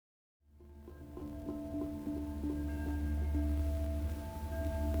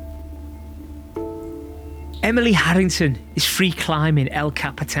Emily Harrington is free climbing El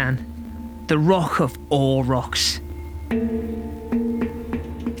Capitan, the rock of all rocks.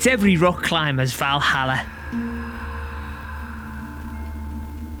 It's every rock climber's Valhalla.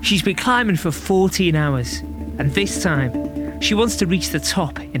 She's been climbing for 14 hours, and this time, she wants to reach the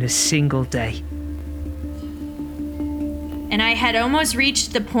top in a single day. And I had almost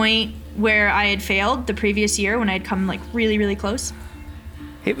reached the point where I had failed the previous year when I had come really, really close.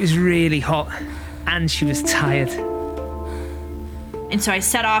 It was really hot, and she was tired. And so I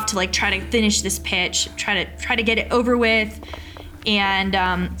set off to try to finish this pitch, try to get it over with, and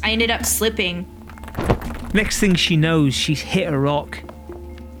I ended up slipping. Next thing she knows, she's hit a rock.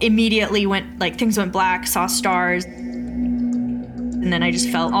 Immediately things went black, saw stars. And then I just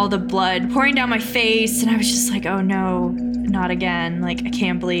felt all the blood pouring down my face, and I was just like, oh no, not again. I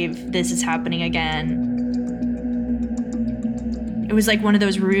can't believe this is happening again. It was one of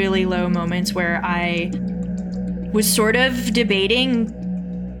those really low moments where I was sort of debating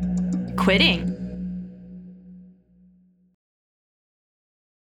quitting.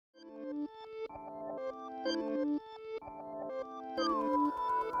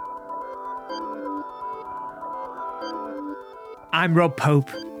 I'm Rob Pope.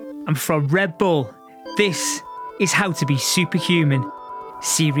 I'm from Red Bull. This is How to Be Superhuman,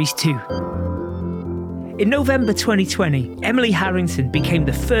 Series 2. In November 2020, Emily Harrington became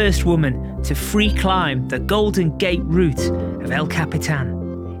the first woman to free climb the Golden Gate route of El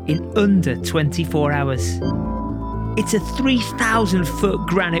Capitan in under 24 hours. It's a 3,000-foot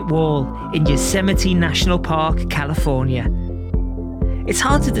granite wall in Yosemite National Park, California. It's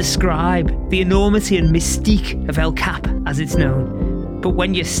hard to describe the enormity and mystique of El Cap as it's known, but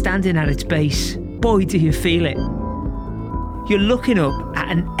when you're standing at its base, boy do you feel it. You're looking up at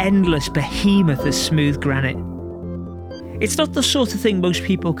an endless behemoth of smooth granite. It's not the sort of thing most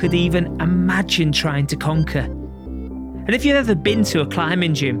people could even imagine trying to conquer. And if you've ever been to a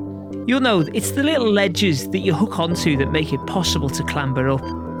climbing gym, you'll know it's the little ledges that you hook onto that make it possible to clamber up.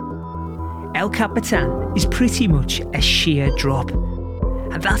 El Capitan is pretty much a sheer drop.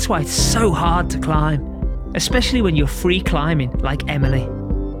 And that's why it's so hard to climb, especially when you're free climbing like Emily.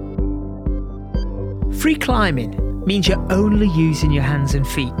 Free climbing means you're only using your hands and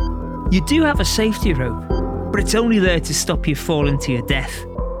feet. You do have a safety rope, but it's only there to stop you falling to your death,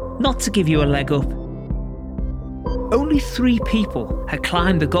 not to give you a leg up. Only 3 people had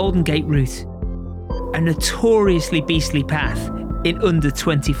climbed the Golden Gate route, a notoriously beastly path, in under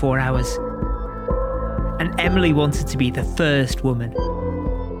 24 hours. And Emily wanted to be the first woman.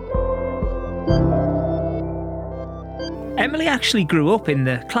 Emily actually grew up in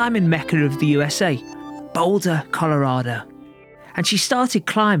the climbing mecca of the USA, Boulder, Colorado. And she started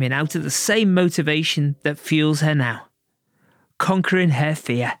climbing out of the same motivation that fuels her now: conquering her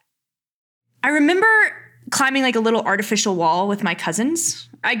fear. I remember climbing a little artificial wall with my cousins.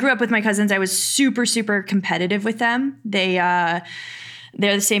 I grew up with my cousins. I was super, super competitive with them. They're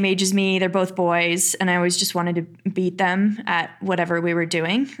the same age as me. They're both boys. And I always just wanted to beat them at whatever we were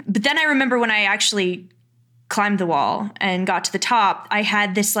doing. But then I remember when I actually climbed the wall and got to the top, I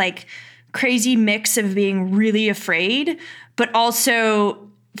had this crazy mix of being really afraid, but also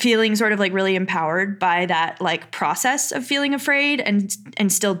feeling sort of really empowered by that process of feeling afraid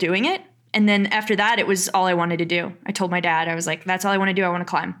and still doing it. And then after that, it was all I wanted to do. I told my dad, I was like, that's all I want to do. I want to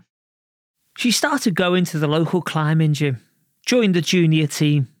climb. She started going to the local climbing gym, joined the junior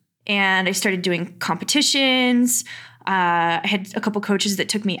team. And I started doing competitions. I had a couple coaches that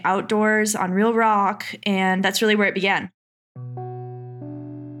took me outdoors on real rock, and that's really where it began.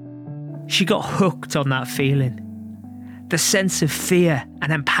 She got hooked on that feeling. The sense of fear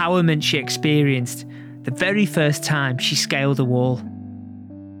and empowerment she experienced the very first time she scaled a wall.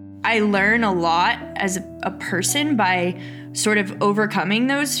 I learn a lot as a person by sort of overcoming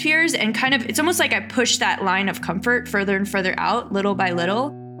those fears, and it's almost like I push that line of comfort further and further out, little by little,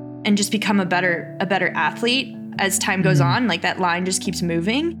 and just become a better athlete as time goes on. That line just keeps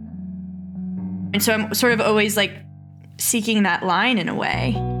moving. And so I'm sort of always seeking that line in a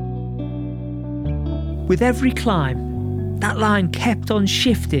way. With every climb, that line kept on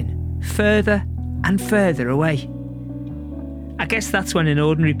shifting further and further away. I guess that's when an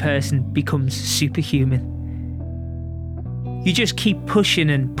ordinary person becomes superhuman. You just keep pushing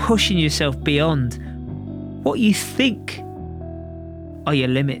and pushing yourself beyond what you think are your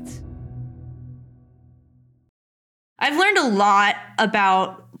limits. I've learned a lot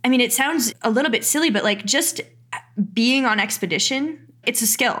about, it sounds a little bit silly, but just being on expedition, it's a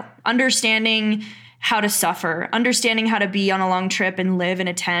skill. Understanding how to suffer, understanding how to be on a long trip and live in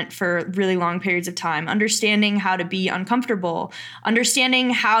a tent for really long periods of time, understanding how to be uncomfortable, understanding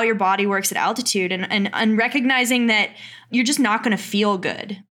how your body works at altitude, and recognizing that you're just not going to feel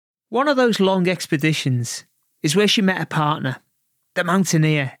good. One of those long expeditions is where she met a partner, the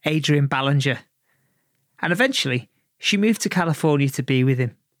mountaineer Adrian Ballinger. And eventually, she moved to California to be with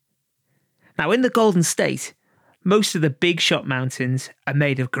him. Now, in the Golden State, most of the big shot mountains are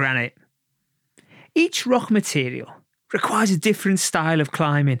made of granite. Each rock material requires a different style of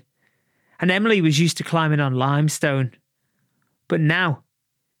climbing, and Emily was used to climbing on limestone. But now,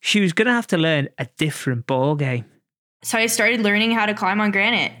 she was going to have to learn a different ball game. So I started learning how to climb on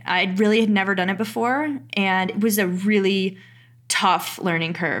granite. I really had never done it before, and it was a really tough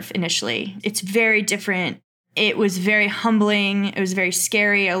learning curve initially. It's very different. It was very humbling. It was very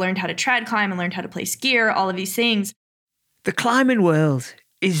scary. I learned how to trad climb. I learned how to place gear, all of these things. The climbing world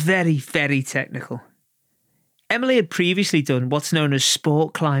is very, very technical. Emily had previously done what's known as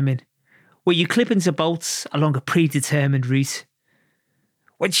sport climbing, where you clip into bolts along a predetermined route.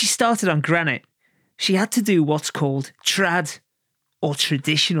 When she started on granite, she had to do what's called trad, or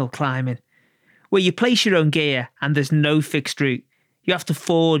traditional climbing, where you place your own gear and there's no fixed route. You have to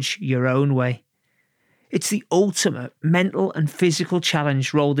forge your own way. It's the ultimate mental and physical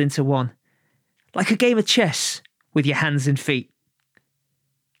challenge rolled into one, like a game of chess with your hands and feet.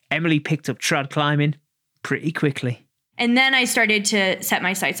 Emily picked up trad climbing pretty quickly. And then I started to set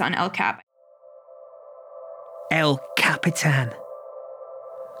my sights on El Cap. El Capitan,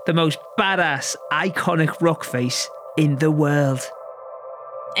 the most badass, iconic rock face in the world.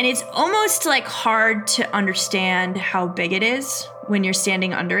 And it's almost like hard to understand how big it is when you're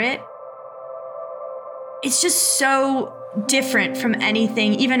standing under it. It's just so different from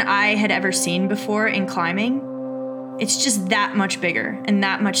anything even I had ever seen before in climbing. It's just that much bigger and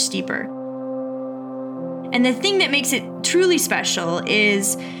that much steeper. And the thing that makes it truly special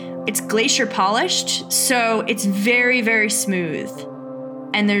is it's glacier polished, so it's very, very smooth.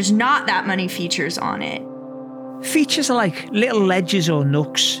 And there's not that many features on it. Features are like little ledges or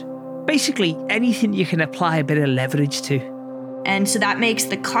nooks. Basically anything you can apply a bit of leverage to. And so that makes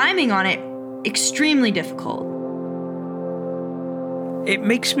the climbing on it extremely difficult. It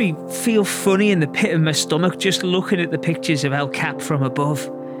makes me feel funny in the pit of my stomach just looking at the pictures of El Cap from above.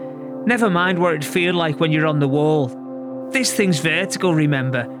 Never mind what it'd feel like when you're on the wall. This thing's vertical,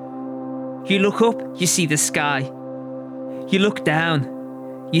 remember. You look up, you see the sky. You look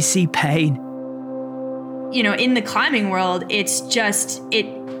down, you see pain. You know, in the climbing world, it's just,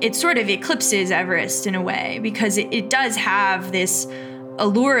 it sort of eclipses Everest in a way because it does have this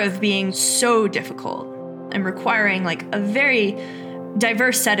allure of being so difficult and requiring like a very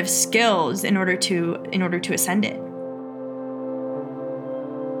diverse set of skills in order to ascend it.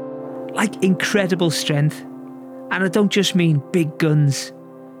 Like incredible strength. And I don't just mean big guns.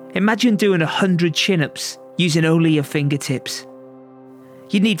 Imagine doing 100 chin-ups using only your fingertips.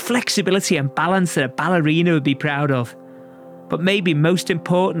 You need flexibility and balance that a ballerina would be proud of. But maybe most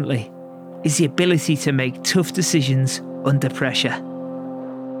importantly is the ability to make tough decisions under pressure.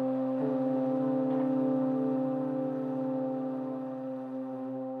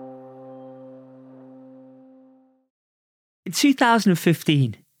 In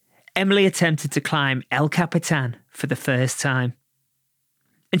 2015, Emily attempted to climb El Capitan for the first time.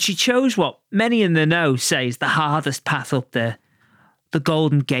 And she chose what many in the know say is the hardest path up there, the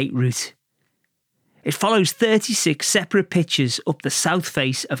Golden Gate route. It follows 36 separate pitches up the south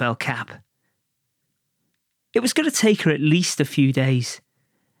face of El Cap. It was going to take her at least a few days.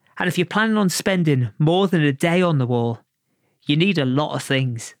 And if you're planning on spending more than a day on the wall, you need a lot of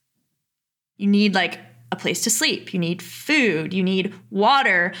things. You need like a place to sleep. You need food. You need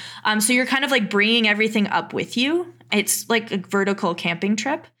water. So you're kind of like bringing everything up with you. It's like a vertical camping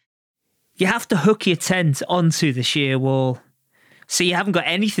trip. You have to hook your tent onto the sheer wall, so you haven't got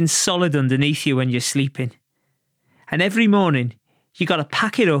anything solid underneath you when you're sleeping. And every morning, you got to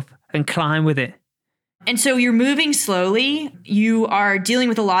pack it up and climb with it. And so you're moving slowly. You are dealing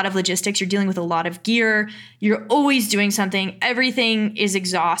with a lot of logistics. You're dealing with a lot of gear. You're always doing something. Everything is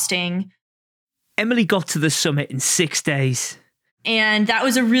exhausting. Emily got to the summit in 6 days. And that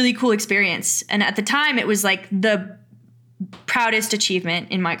was a really cool experience. And at the time, it was like the proudest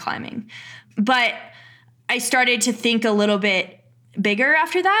achievement in my climbing. But I started to think a little bit bigger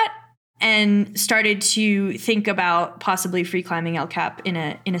after that and started to think about possibly free climbing El Cap in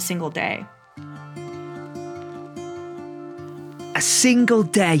a single day. A single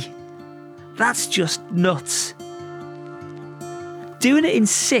day? That's just nuts. Doing it in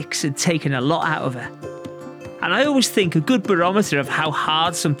 6 had taken a lot out of her. And I always think a good barometer of how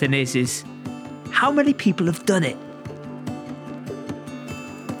hard something is how many people have done it?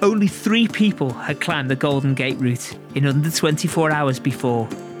 Only 3 people had climbed the Golden Gate route in under 24 hours before.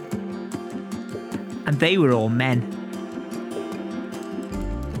 And they were all men.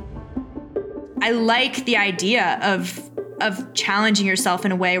 I like the idea of challenging yourself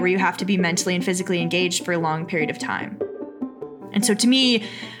in a way where you have to be mentally and physically engaged for a long period of time. And so to me,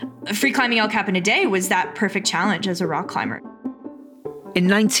 free climbing El Cap in a day was that perfect challenge as a rock climber. In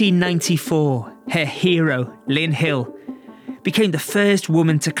 1994, her hero, Lynn Hill, became the first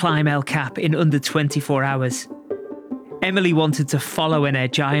woman to climb El Cap in under 24 hours. Emily wanted to follow in her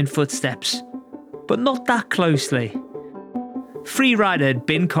giant footsteps, but not that closely. Freerider had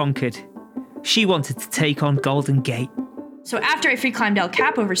been conquered. She wanted to take on Golden Gate. So after I free climbed El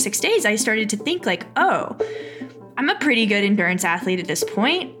Cap over 6 days, I started to think like, oh, I'm a pretty good endurance athlete at this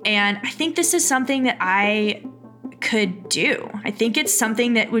point, and I think this is something that I could do. I think it's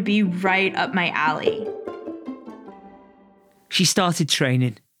something that would be right up my alley. She started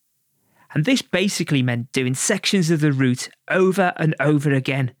training, and this basically meant doing sections of the route over and over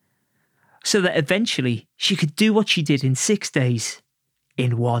again, so that eventually she could do what she did in 6 days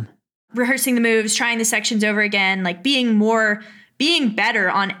in 1. Rehearsing the moves, trying the sections over again, like being better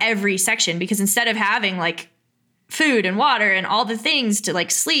on every section, because instead of having like food and water and all the things to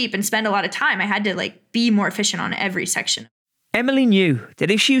like sleep and spend a lot of time, I had to like be more efficient on every section. Emily knew that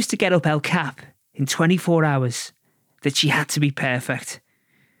if she was to get up El Cap in 24 hours, that she had to be perfect.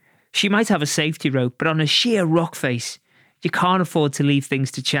 She might have a safety rope, but on a sheer rock face, you can't afford to leave things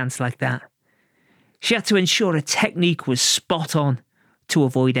to chance like that. She had to ensure her technique was spot on to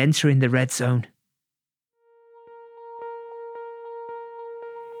avoid entering the red zone.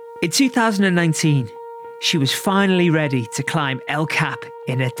 In 2019, she was finally ready to climb El Cap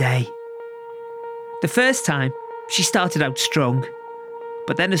in a day. The first time, she started out strong,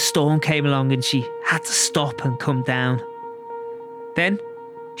 but then a storm came along and she had to stop and come down. Then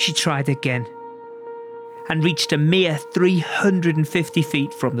she tried again and reached a mere 350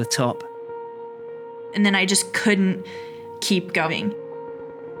 feet from the top. And then I just couldn't keep going.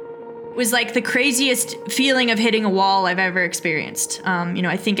 It was like the craziest feeling of hitting a wall I've ever experienced.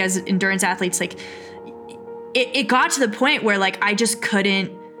 I think as endurance athletes, like it got to the point where like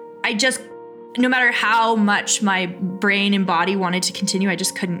no matter how much my brain and body wanted to continue, I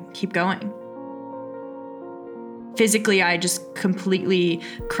just couldn't keep going. Physically, I just completely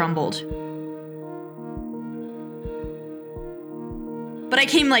crumbled. But I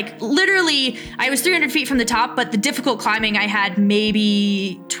came literally, I was 300 feet from the top, but the difficult climbing, I had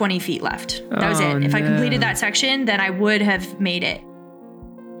maybe 20 feet left. That was it. If I completed that section, then I would have made it.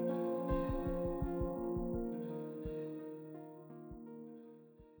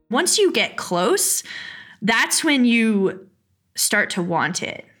 Once you get close, that's when you start to want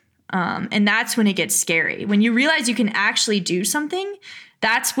it. And that's when it gets scary. When you realize you can actually do something,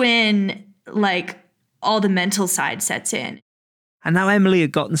 that's when all the mental side sets in. And now Emily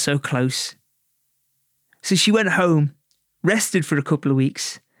had gotten so close. So she went home, rested for a couple of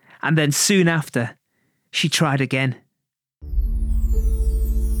weeks, and then soon after, she tried again.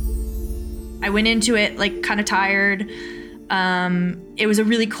 I went into it kind of tired. It was a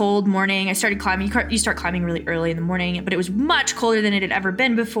really cold morning. I started climbing. You start climbing really early in the morning, but it was much colder than it had ever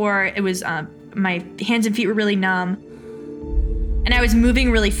been before. It was, my hands and feet were really numb. And I was moving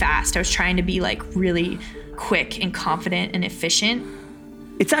really fast. I was trying to be really quick and confident and efficient.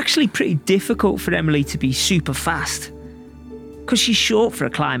 It's actually pretty difficult for Emily to be super fast because she's short for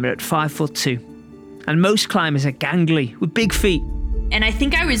a climber at 5'2", and most climbers are gangly with big feet. And I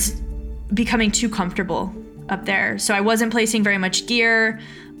think I was becoming too comfortable up there. So I wasn't placing very much gear.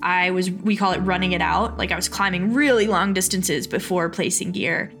 We call it running it out. I was climbing really long distances before placing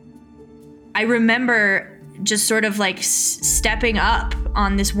gear. I remember just sort of stepping up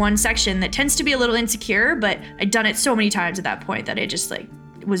on this one section that tends to be a little insecure, but I'd done it so many times at that point that it just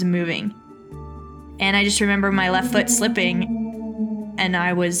was moving. And I just remember my left foot slipping and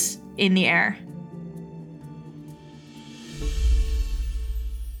I was in the air.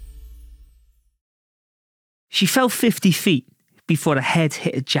 She fell 50 feet before her head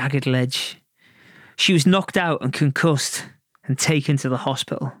hit a jagged ledge. She was knocked out and concussed and taken to the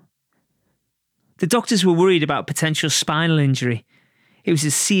hospital. The doctors were worried about potential spinal injury. It was a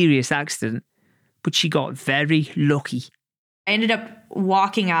serious accident, but she got very lucky. I ended up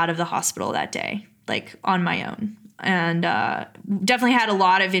walking out of the hospital that day, on my own. And definitely had a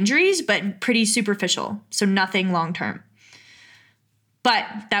lot of injuries, but pretty superficial. So nothing long term. But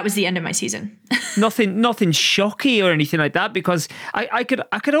that was the end of my season. Nothing shocky or anything like that, because I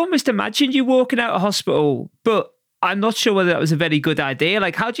could almost imagine you walking out of hospital, but I'm not sure whether that was a very good idea.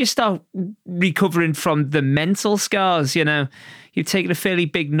 Like, how do you start recovering from the mental scars? You know, you've taken a fairly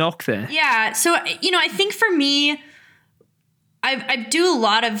big knock there. Yeah. So, I think for me, I do a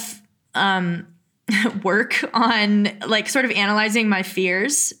lot of work on like sort of analyzing my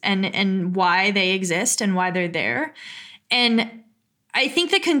fears and why they exist and why they're there. And I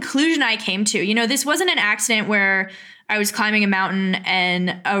think the conclusion I came to, this wasn't an accident where I was climbing a mountain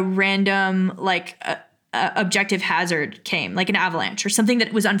and a random objective hazard came, like an avalanche or something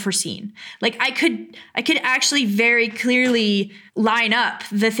that was unforeseen. Like I could actually very clearly line up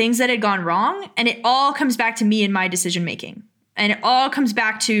the things that had gone wrong, and it all comes back to me and my decision making. And it all comes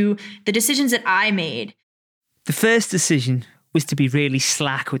back to the decisions that I made. The first decision was to be really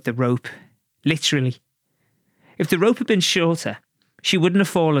slack with the rope, literally. If the rope had been shorter, she wouldn't have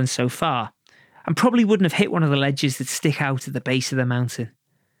fallen so far and probably wouldn't have hit one of the ledges that stick out at the base of the mountain.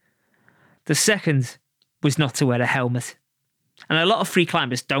 The second was not to wear a helmet. And a lot of free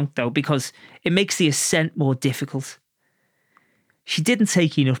climbers don't, though, because it makes the ascent more difficult. She didn't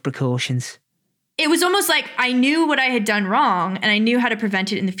take enough precautions. It was almost like I knew what I had done wrong and I knew how to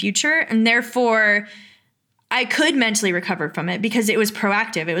prevent it in the future. And therefore, I could mentally recover from it because it was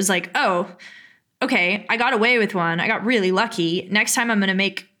proactive. It was like, oh, okay, I got away with one. I got really lucky. Next time I'm going to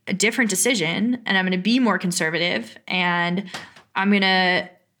make a different decision and I'm going to be more conservative and I'm going to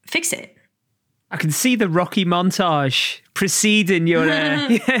fix it. I can see the Rocky montage preceding your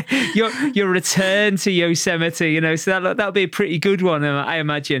your return to Yosemite, so that'll be a pretty good one, I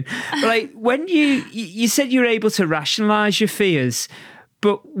imagine. But like when you said you were able to rationalize your fears,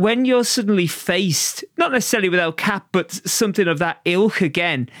 but when you're suddenly faced, not necessarily with El Cap, but something of that ilk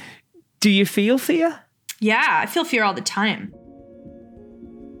again, do you feel fear? Yeah, I feel fear all the time.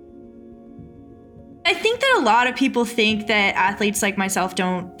 I think that a lot of people think that athletes like myself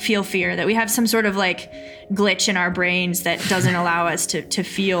don't feel fear, that we have some sort of like glitch in our brains that doesn't allow us to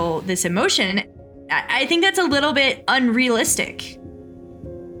feel this emotion. I think that's a little bit unrealistic.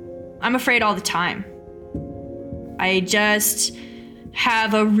 I'm afraid all the time. I just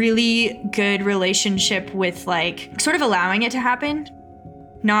have a really good relationship with like sort of allowing it to happen,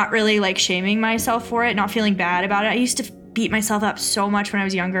 not really like shaming myself for it, not feeling bad about it. I used to beat myself up so much when I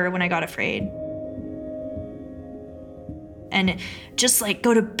was younger when I got afraid. And just like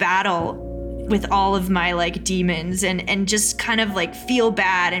go to battle with all of my like demons and just kind of like feel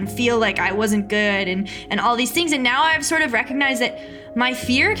bad and feel like I wasn't good and all these things. And now I've sort of recognized that my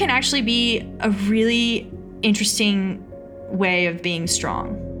fear can actually be a really interesting way of being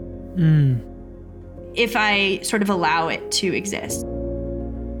strong. If I sort of allow it to exist.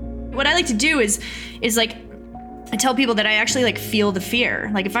 What I like to do is like I tell people that I actually like feel the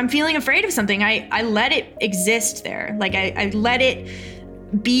fear. Like if I'm feeling afraid of something, I let it exist there. Like I let it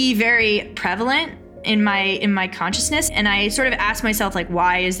be very prevalent in my consciousness. And I sort of ask myself, like,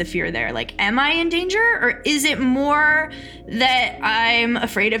 why is the fear there? Like, am I in danger? Or is it more that I'm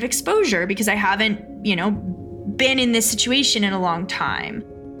afraid of exposure because I haven't, been in this situation in a long time?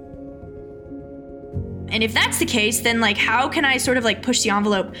 And if that's the case, then like, how can I sort of like push the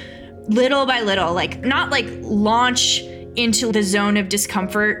envelope little by little, like not like launch into the zone of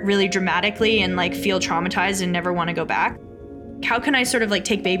discomfort really dramatically and like feel traumatized and never want to go back? How can I sort of like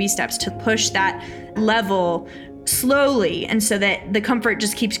take baby steps to push that level slowly and so that the comfort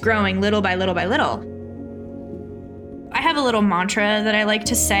just keeps growing little by little by little? I have a little mantra that I like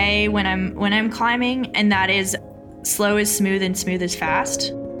to say when I'm climbing, and that is slow is smooth and smooth is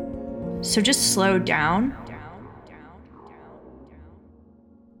fast. So just slow down.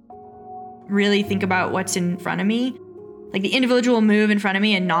 Really think about what's in front of me, like the individual move in front of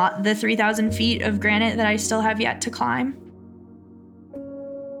me and not the 3,000 feet of granite that I still have yet to climb.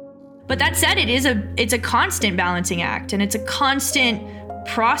 But that said, it's a constant balancing act and it's a constant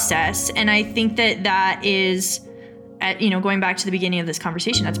process. And I think that is, going back to the beginning of this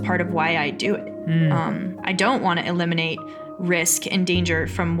conversation, that's part of why I do it. I don't want to eliminate risk and danger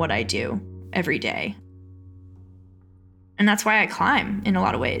from what I do every day. And that's why I climb in a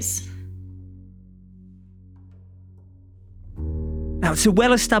lot of ways. Now, it's a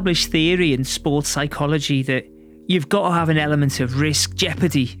well-established theory in sports psychology that you've got to have an element of risk,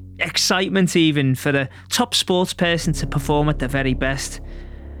 jeopardy, excitement even for the top sports person to perform at their very best.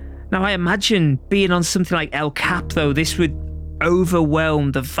 Now, I imagine being on something like El Cap, though, this would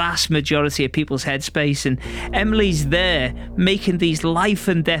overwhelm the vast majority of people's headspace, and Emily's there making these life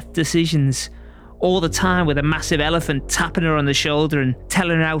and death decisions all the time with a massive elephant tapping her on the shoulder and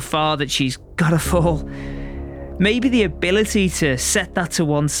telling her how far that she's got to fall. Maybe the ability to set that to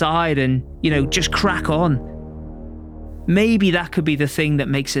one side and, just crack on. Maybe that could be the thing that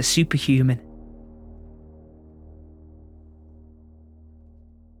makes her superhuman.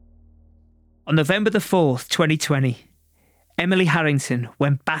 On November the 4th, 2020, Emily Harrington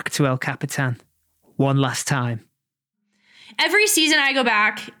went back to El Capitan one last time. Every season I go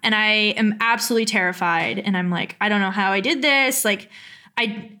back and I am absolutely terrified. And I'm like, I don't know how I did this. Like,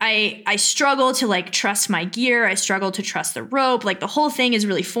 I struggle to like trust my gear. I struggle to trust the rope. Like the whole thing is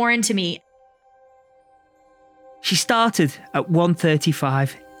really foreign to me. She started at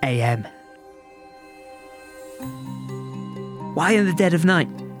 1:35 a.m. Why in the dead of night?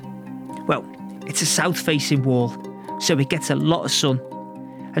 Well, it's a south-facing wall, so it gets a lot of sun,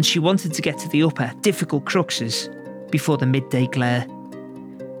 and she wanted to get to the upper, difficult cruxes before the midday glare.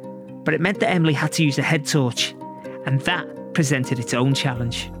 But it meant that Emily had to use a head torch, and that presented its own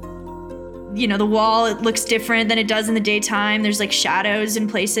challenge. You know, the wall, it looks different than it does in the daytime. There's like shadows in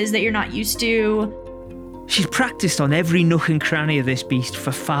places that you're not used to. She's practiced on every nook and cranny of this beast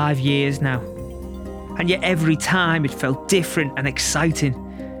for 5 years now. And yet every time it felt different and exciting.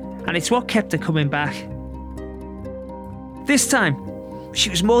 And it's what kept her coming back. This time, she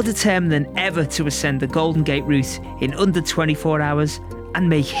was more determined than ever to ascend the Golden Gate route in under 24 hours and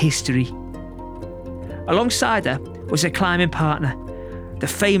make history. Alongside her was her climbing partner, the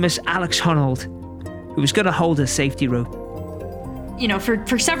famous Alex Honnold, who was going to hold her safety rope. You know,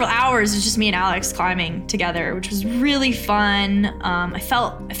 for several hours, it was just me and Alex climbing together, which was really fun. I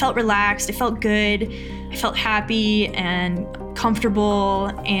felt relaxed. I felt good. I felt happy and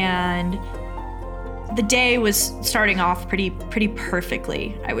comfortable. And the day was starting off pretty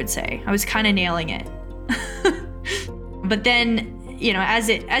perfectly, I would say. I was kind of nailing it. But then, you know, as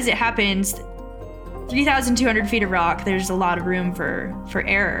it happens, 3,200 feet of rock, there's a lot of room for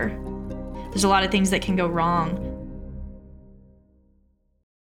error. There's a lot of things that can go wrong.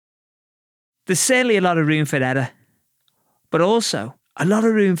 There's certainly a lot of room for error, but also a lot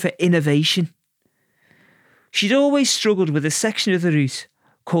of room for innovation. She'd always struggled with a section of the route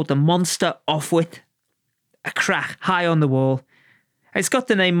called the Monster Offwidth, a crack high on the wall. It's got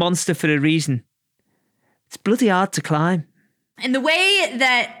the name Monster for a reason. It's bloody hard to climb. And the way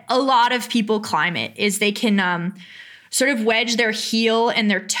that a lot of people climb it is they can sort of wedge their heel and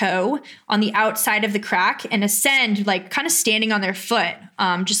their toe on the outside of the crack and ascend, like kind of standing on their foot,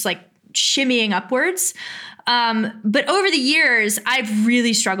 just like shimmying upwards. But over the years, I've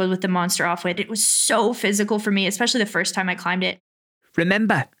really struggled with the Monster Offwidth. It was so physical for me, especially the first time I climbed it.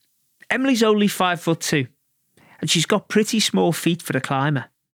 Remember, Emily's only 5'2", and she's got pretty small feet for a climber.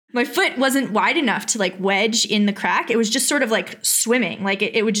 My foot wasn't wide enough to like wedge in the crack. It was just sort of like swimming, like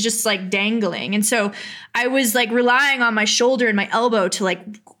it was just like dangling. And so I was like relying on my shoulder and my elbow to like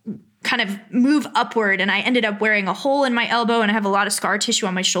kind of move upward, and I ended up wearing a hole in my elbow, and I have a lot of scar tissue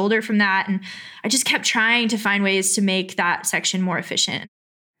on my shoulder from that, and I just kept trying to find ways to make that section more efficient.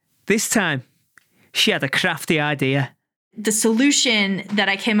 This time, she had a crafty idea. The solution that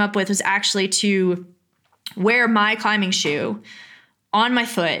I came up with was actually to wear my climbing shoe on my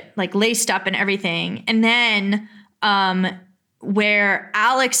foot, like laced up and everything, and then wear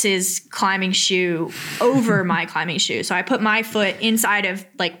Alex's climbing shoe over my climbing shoe. So I put my foot inside of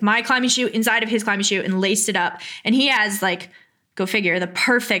like my climbing shoe, inside of his climbing shoe, and laced it up. And he has like, go figure, the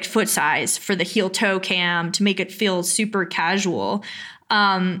perfect foot size for the heel toe cam to make it feel super casual.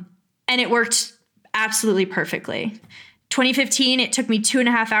 And it worked absolutely perfectly. 2015, it took me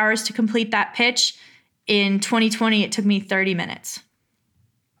 2.5 hours to complete that pitch. In 2020, it took me 30 minutes.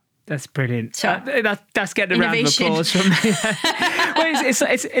 That's brilliant. So, that's getting a round of applause from me. Well,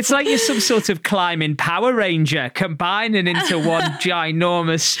 it's like you're some sort of climbing Power Ranger combining into one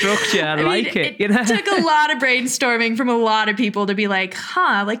ginormous structure. I like it. You know, it took a lot of brainstorming from a lot of people to be like,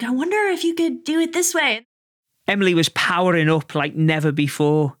 like, I wonder if you could do it this way. Emily was powering up like never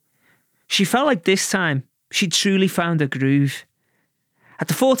before. She felt like this time she'd truly found a groove. At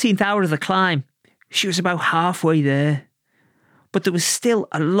the 14th hour of the climb, she was about halfway there. But there was still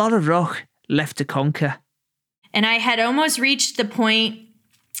a lot of rock left to conquer. And I had almost reached the point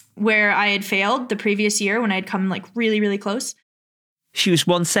where I had failed the previous year when I had come like really, really close. She was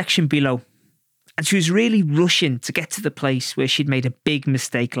one section below, and she was really rushing to get to the place where she'd made a big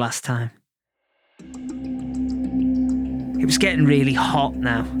mistake last time. It was getting really hot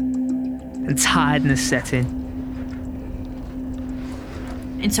now, and tiredness set in.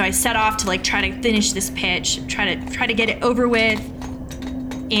 And so I set off to like try to finish this pitch, try to get it over with.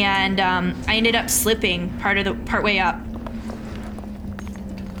 And I ended up slipping part way up.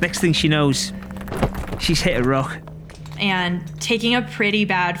 Next thing she knows, she's hit a rock. And taking a pretty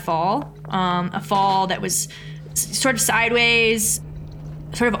bad fall, a fall that was sort of sideways,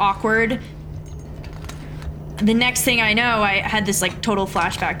 sort of awkward. The next thing I know, I had this like total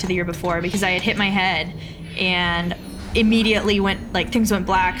flashback to the year before because I had hit my head and immediately things went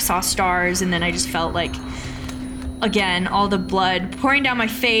black, saw stars, and then I just felt like, again, all the blood pouring down my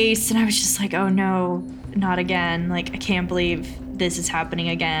face, and I was just like, oh no, not again. Like, I can't believe this is happening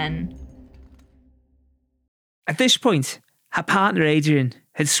again. At this point, her partner Adrian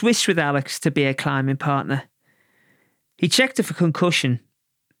had switched with Alex to be a climbing partner. He checked her for concussion.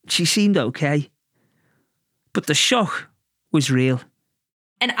 She seemed okay. But the shock was real.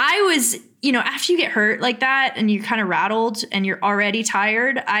 And I was, after you get hurt like that and you're kind of rattled and you're already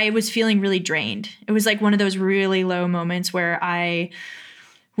tired, I was feeling really drained. It was like one of those really low moments where I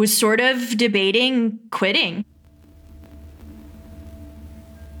was sort of debating quitting.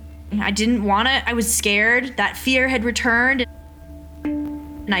 I didn't want to, I was scared. That fear had returned.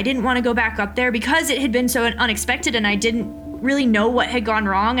 And I didn't want to go back up there because it had been so unexpected and I didn't really know what had gone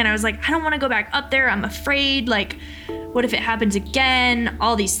wrong. And I was like, I don't want to go back up there. I'm afraid. Like, what if it happens again?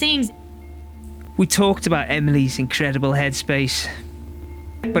 All these things. We talked about Emily's incredible headspace,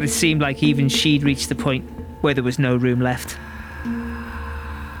 but it seemed like even she'd reached the point where there was no room left.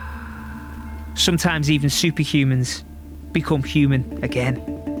 Sometimes even superhumans become human again.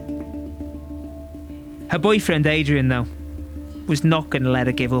 Her boyfriend Adrian, though, was not going to let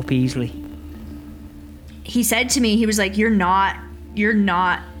her give up easily. He said to me, he was like, you're not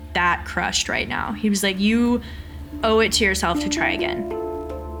that crushed right now. He was like, you owe it to yourself to try again.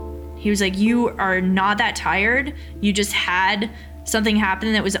 He was like, you are not that tired. You just had something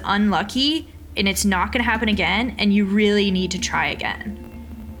happen that was unlucky and it's not going to happen again. And you really need to try again.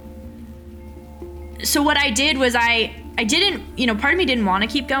 So what I did was I didn't, part of me didn't want to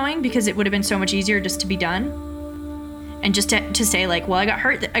keep going because it would have been so much easier just to be done. And just to say like, well, I got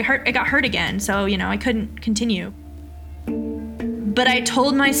hurt again. So, I couldn't continue. But I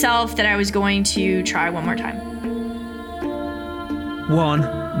told myself that I was going to try one more time. One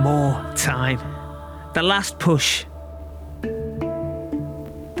more time. The last push.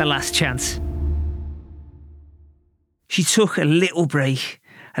 The last chance. She took a little break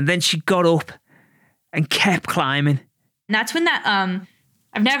and then she got up and kept climbing. And that's when that,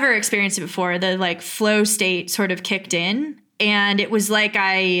 I've never experienced it before. The flow state sort of kicked in and it was like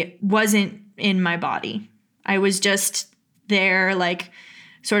I wasn't in my body. I was just there,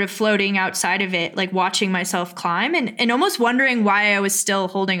 sort of floating outside of it, watching myself climb and almost wondering why I was still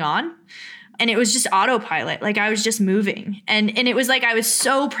holding on. And it was just autopilot. I was just moving. And it was like I was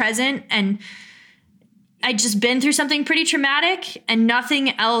so present and I'd just been through something pretty traumatic and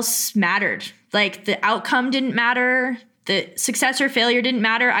nothing else mattered. The outcome didn't matter. The success or failure didn't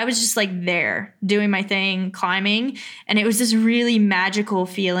matter. I was just there doing my thing, climbing. And it was this really magical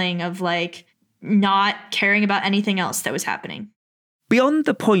feeling of not caring about anything else that was happening. Beyond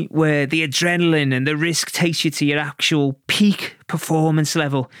the point where the adrenaline and the risk takes you to your actual peak performance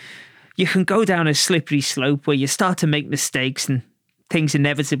level, you can go down a slippery slope where you start to make mistakes and things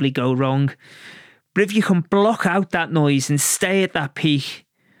inevitably go wrong. But if you can block out that noise and stay at that peak,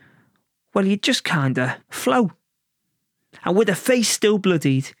 well, you just kind of flow. And with her face still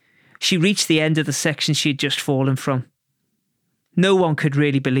bloodied, she reached the end of the section she had just fallen from. No one could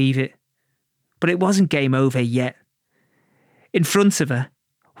really believe it, but it wasn't game over yet. In front of her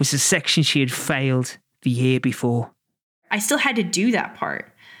was the section she had failed the year before. I still had to do that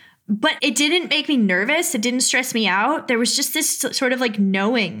part, but it didn't make me nervous. It didn't stress me out. There was just this sort of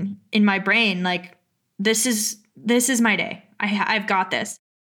knowing in my brain, this is my day. I've got this.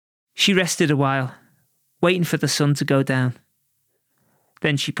 She rested a while, waiting for the sun to go down.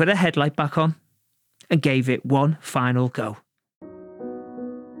 Then she put her headlight back on and gave it one final go.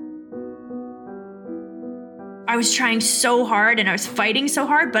 I was trying so hard and I was fighting so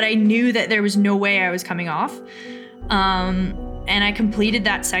hard, but I knew that there was no way I was coming off. And I completed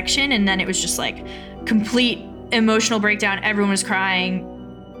that section and then it was just complete emotional breakdown. Everyone was crying.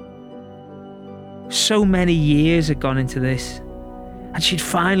 So many years had gone into this, and she'd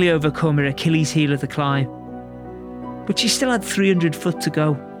finally overcome her Achilles heel of the climb. But she still had 300 foot to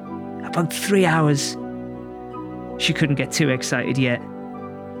go, about 3 hours. She couldn't get too excited yet.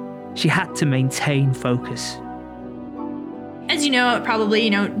 She had to maintain focus. As you know, probably,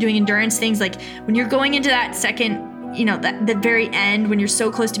 doing endurance things, when you're going into that second, the very end, when you're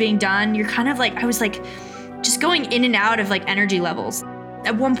so close to being done, you're kind of I was just going in and out of energy levels.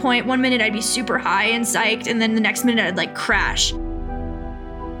 At one point, 1 minute I'd be super high and psyched, and then the next minute I'd crash.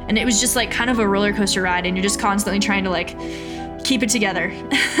 And it was just kind of a roller coaster ride, and you're just constantly trying to keep it together.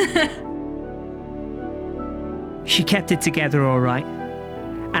 She kept it together all right.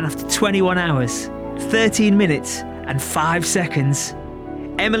 And after 21 hours, 13 minutes and 5 seconds,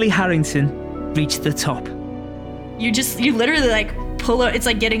 Emily Harrington reached the top. You literally pull it's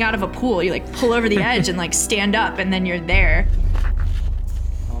like getting out of a pool. You like pull over the edge and like stand up, and then you're there.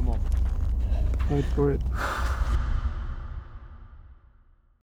 Wait for it.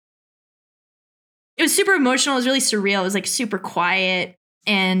 It was super emotional. It was really surreal. It was like super quiet.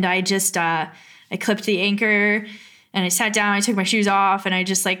 And I just, I clipped the anchor and I sat down, I took my shoes off, and I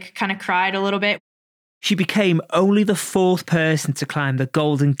just like kind of cried a little bit. She became only the 4th person to climb the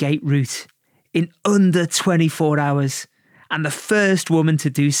Golden Gate route in under 24 hours, and the first woman to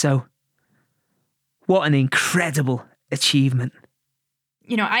do so. What an incredible achievement.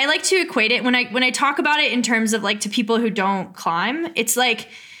 You know, I like to equate it when I talk about it in terms of like to people who don't climb. It's like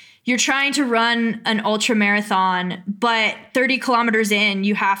you're trying to run an ultra marathon, but 30 kilometers in,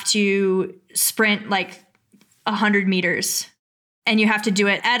 you have to sprint like 100 meters, and you have to do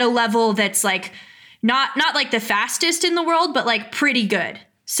it at a level that's like not like the fastest in the world, but like pretty good.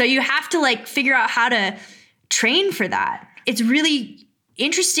 So you have to like figure out how to train for that. It's really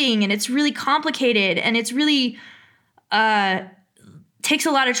interesting, and it's really complicated, and it's really takes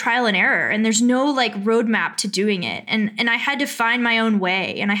a lot of trial and error, and there's no like roadmap to doing it. And I had to find my own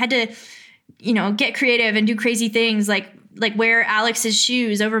way, and I had to, you know, get creative and do crazy things like wear Alex's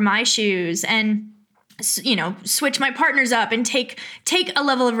shoes over my shoes, and, you know, switch my partners up and take a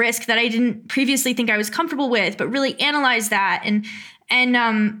level of risk that I didn't previously think I was comfortable with, but really analyze that. And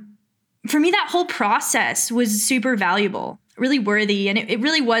for me, that whole process was super valuable, really worthy. And it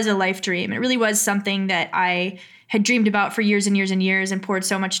really was a life dream. It really was something that I had dreamed about for years and years and years and poured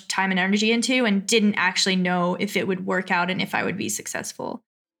so much time and energy into, and didn't actually know if it would work out and if I would be successful.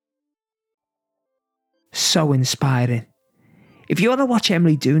 So inspiring. If you want to watch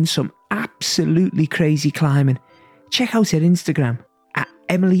Emily doing some absolutely crazy climbing, check out her Instagram at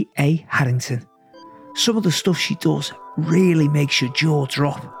Emily A. Harrington. Some of the stuff she does really makes your jaw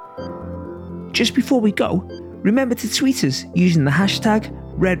drop. Just before we go, remember to tweet us using the hashtag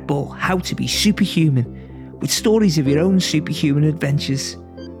Red Bull How to Be Superhuman, with stories of your own superhuman adventures.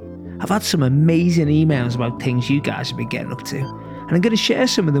 I've had some amazing emails about things you guys have been getting up to, and I'm going to share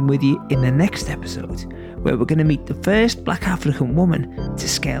some of them with you in the next episode, where we're going to meet the first Black African woman to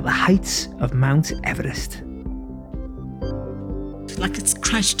scale the heights of Mount Everest. Like it's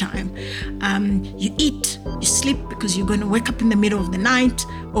crunch time. You eat, you sleep, because you're going to wake up in the middle of the night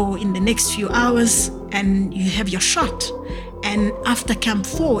or in the next few hours, and you have your shot. And after Camp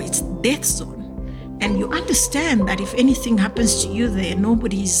 4, it's death zone. And you understand that if anything happens to you there,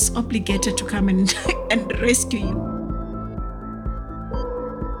 nobody's obligated to come and rescue you.